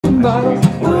poppin' bottles.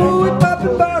 Ooh, we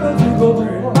poppin' bottles, we go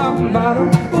boom, poppin'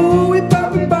 bottles. Ooh, we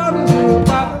poppin' bottles, we go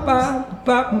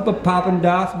poppin'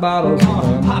 Dust bottles.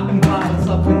 Poppin' bottles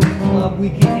up in the club, we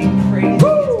getting crazy. It's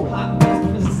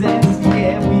Popdust Presents,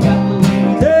 yeah, we got the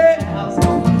ladies in the house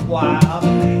going wild.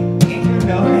 And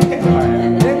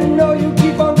you know you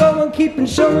keep on going, keeping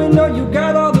showing, know you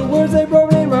got all the words they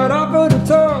rolling right off of the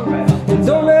tongue. And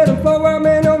don't let them flow out,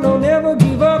 man, no, never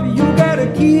give up. You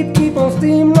gotta keep on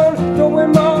steam rolling, throw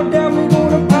them all down. We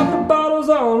gonna pop the bottles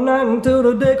all night until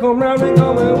the day come round and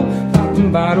go, well,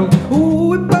 poppin' bottles. Ooh,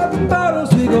 we poppin'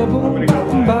 bottles, we go boom,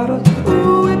 poppin' bottles.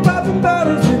 Ooh, we poppin'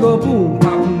 bottles, we go boom,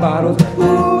 poppin' bottles.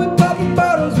 Ooh, we poppin'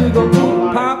 bottles, we go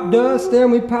boom, pop dust,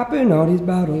 and we poppin' all these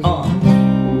bottles.